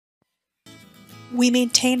We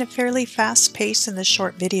maintain a fairly fast pace in this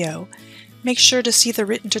short video. Make sure to see the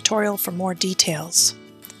written tutorial for more details.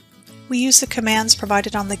 We use the commands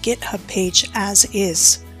provided on the GitHub page as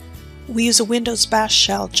is. We use a Windows bash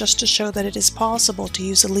shell just to show that it is possible to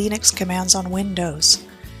use the Linux commands on Windows.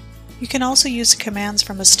 You can also use the commands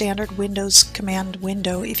from a standard Windows command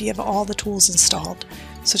window if you have all the tools installed,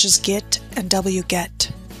 such as git and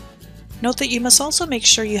wget. Note that you must also make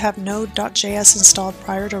sure you have Node.js installed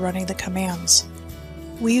prior to running the commands.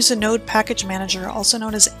 We use a Node package manager, also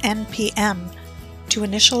known as npm, to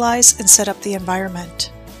initialize and set up the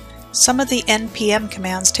environment. Some of the npm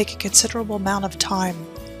commands take a considerable amount of time.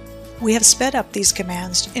 We have sped up these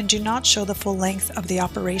commands and do not show the full length of the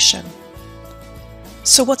operation.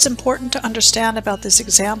 So what's important to understand about this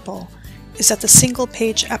example is that the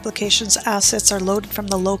single-page application's assets are loaded from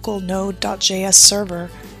the local Node.js server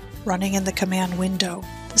running in the command window.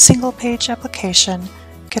 The single-page application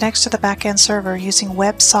connects to the backend server using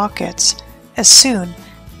WebSockets as soon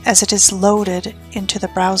as it is loaded into the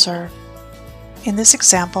browser. In this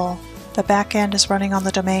example, the backend is running on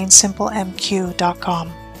the domain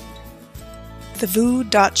simplemq.com. The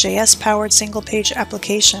Vue.js powered single-page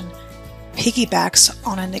application piggybacks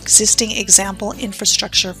on an existing example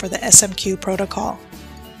infrastructure for the SMQ protocol.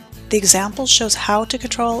 The example shows how to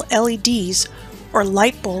control LEDs or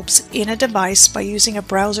light bulbs in a device by using a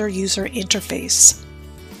browser user interface.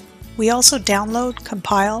 We also download,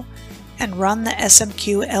 compile, and run the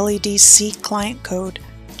SMQ LED C client code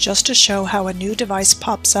just to show how a new device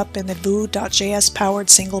pops up in the Vue.js powered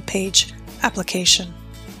single-page application.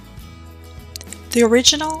 The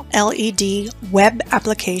original LED web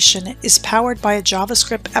application is powered by a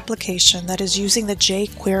JavaScript application that is using the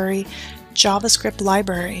jQuery JavaScript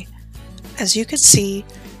library. As you can see,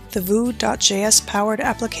 the Vue.js powered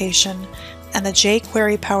application and the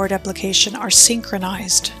jQuery powered application are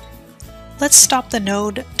synchronized. Let's stop the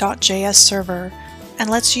Node.js server and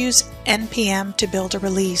let's use npm to build a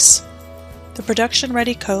release. The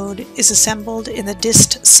production-ready code is assembled in the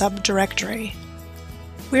dist subdirectory.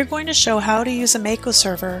 We're going to show how to use a Mako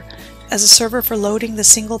server as a server for loading the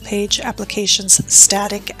single-page application's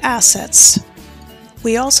static assets.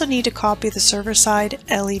 We also need to copy the server-side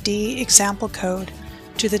LED example code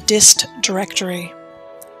to the dist directory.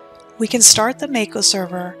 We can start the Mako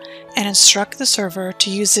server and instruct the server to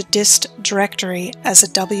use the dist directory as a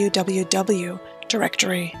www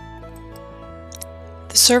directory.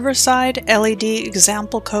 The server-side LED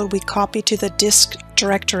example code we copy to the dist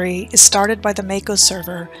directory is started by the Mako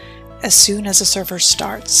server as soon as the server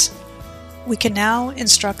starts. We can now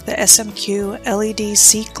instruct the SMQ LED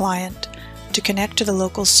C client to connect to the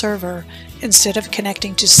local server instead of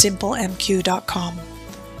connecting to simplemq.com.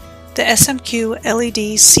 The SMQ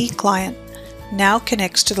LED C client now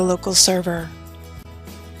connects to the local server.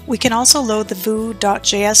 We can also load the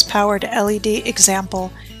Vue.js powered LED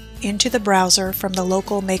example into the browser from the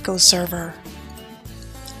local Mako server.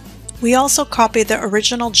 We also copied the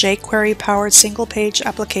original jQuery powered single page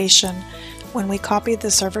application when we copied the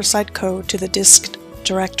server-side code to the dist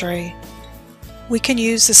directory. We can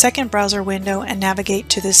use the second browser window and navigate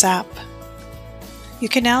to this app. You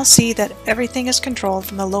can now see that everything is controlled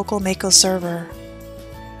from the local Mako server.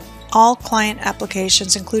 All client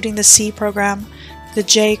applications, including the C program, the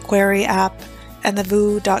jQuery app, and the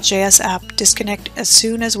Vue.js app, disconnect as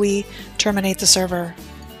soon as we terminate the server.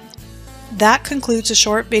 That concludes a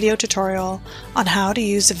short video tutorial on how to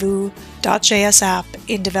use the Vue.js app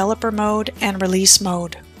in developer mode and release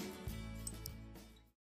mode.